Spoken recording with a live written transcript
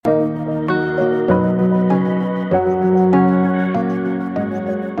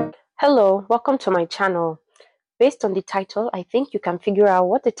welcome to my channel. Based on the title, I think you can figure out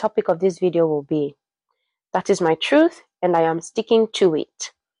what the topic of this video will be. That is my truth, and I am sticking to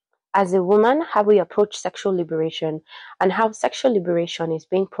it. As a woman, how we approach sexual liberation and how sexual liberation is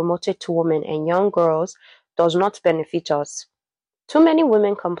being promoted to women and young girls does not benefit us. Too many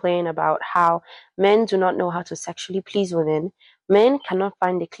women complain about how men do not know how to sexually please women, men cannot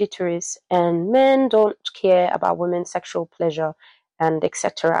find the clitoris, and men don't care about women's sexual pleasure, and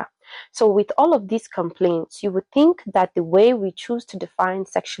etc. So with all of these complaints, you would think that the way we choose to define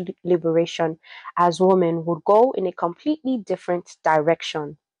sexual liberation as women would go in a completely different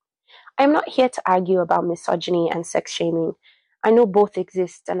direction. I'm not here to argue about misogyny and sex shaming. I know both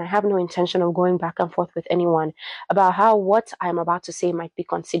exist, and I have no intention of going back and forth with anyone about how what I'm about to say might be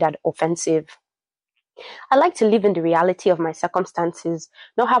considered offensive. I like to live in the reality of my circumstances,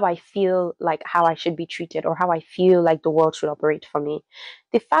 not how I feel like how I should be treated or how I feel like the world should operate for me.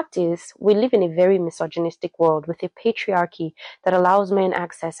 The fact is, we live in a very misogynistic world with a patriarchy that allows men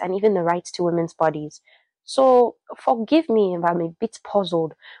access and even the rights to women's bodies. So forgive me if I'm a bit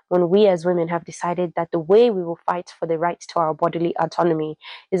puzzled when we as women have decided that the way we will fight for the right to our bodily autonomy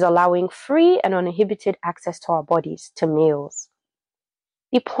is allowing free and uninhibited access to our bodies to males.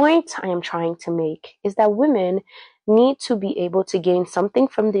 The point I am trying to make is that women need to be able to gain something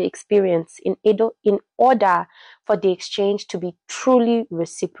from the experience in order for the exchange to be truly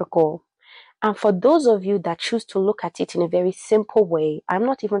reciprocal. And for those of you that choose to look at it in a very simple way, I'm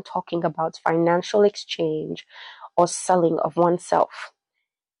not even talking about financial exchange or selling of oneself.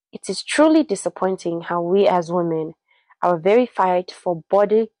 It is truly disappointing how we as women, our very fight for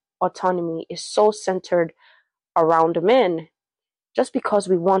body autonomy is so centered around men. Just because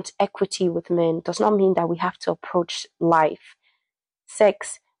we want equity with men does not mean that we have to approach life,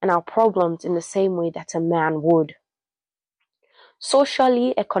 sex, and our problems in the same way that a man would.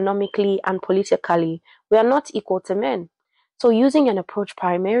 Socially, economically, and politically, we are not equal to men. So using an approach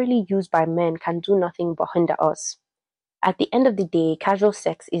primarily used by men can do nothing but hinder us. At the end of the day, casual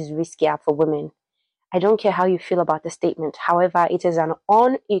sex is riskier for women. I don't care how you feel about the statement. However, it is an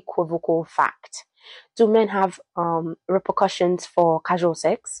unequivocal fact. Do men have repercussions for casual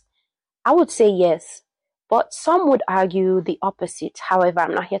sex? I would say yes, but some would argue the opposite. However,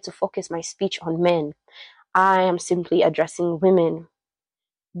 I'm not here to focus my speech on men. I am simply addressing women.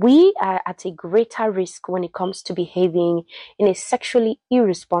 We are at a greater risk when it comes to behaving in a sexually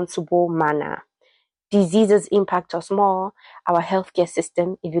irresponsible manner. Diseases impact us more. Our healthcare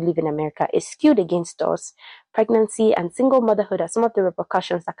system, if you live in America, is skewed against us. Pregnancy and single motherhood are some of the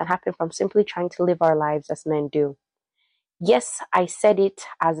repercussions that can happen from simply trying to live our lives as men do. Yes, I said it,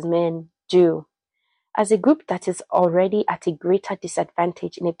 as men do. As a group that is already at a greater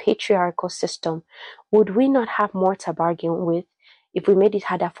disadvantage in a patriarchal system, would we not have more to bargain with if we made it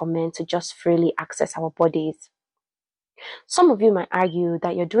harder for men to just freely access our bodies? Some of you might argue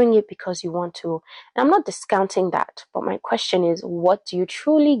that you're doing it because you want to, and I'm not discounting that, but my question is, what do you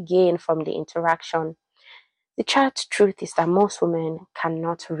truly gain from the interaction? The sad truth is that most women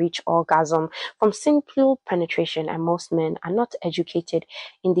cannot reach orgasm from simple penetration, and most men are not educated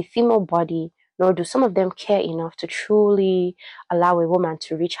in the female body, nor do some of them care enough to truly allow a woman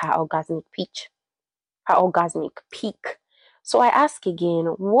to reach her orgasmic peak. So I ask again,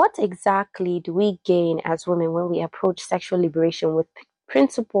 what exactly do we gain as women when we approach sexual liberation with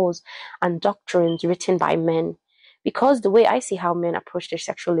principles and doctrines written by men? Because the way I see how men approach their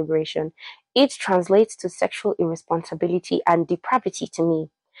sexual liberation, it translates to sexual irresponsibility and depravity to me.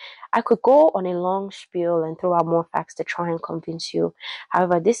 I could go on a long spiel and throw out more facts to try and convince you.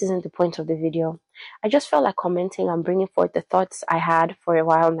 However, this isn't the point of the video. I just felt like commenting and bringing forth the thoughts I had for a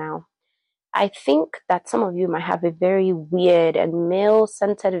while now. I think that some of you might have a very weird and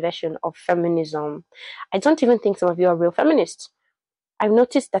male-centered version of feminism. I don't even think some of you are real feminists. I've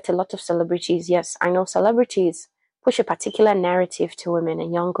noticed that a lot of celebrities, yes, I know celebrities, push a particular narrative to women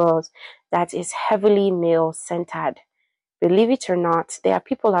and young girls that is heavily male-centered. Believe it or not, there are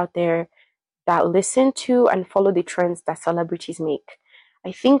people out there that listen to and follow the trends that celebrities make.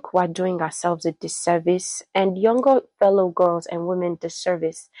 I think we're doing ourselves a disservice and younger fellow girls and women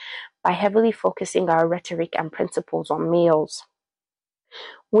disservice by heavily focusing our rhetoric and principles on males.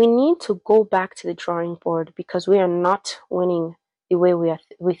 We need to go back to the drawing board because we are not winning the way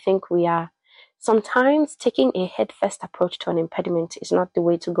we think we are. Sometimes taking a headfirst approach to an impediment is not the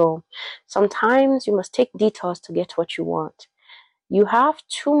way to go. Sometimes you must take detours to get what you want. You have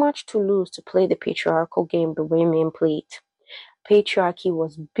too much to lose to play the patriarchal game the way men play it. Patriarchy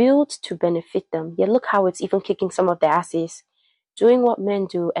was built to benefit them, yet look how it's even kicking some of their asses. Doing what men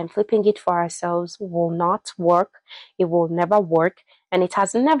do and flipping it for ourselves will not work. It will never work, and it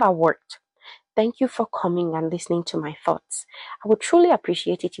has never worked. Thank you for coming and listening to my thoughts. I would truly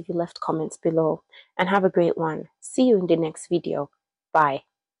appreciate it if you left comments below, and have a great one. See you in the next video. Bye.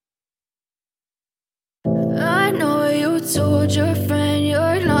 I know you told your friend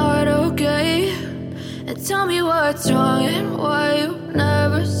you're not okay, and tell me what's wrong and why you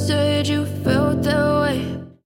never said you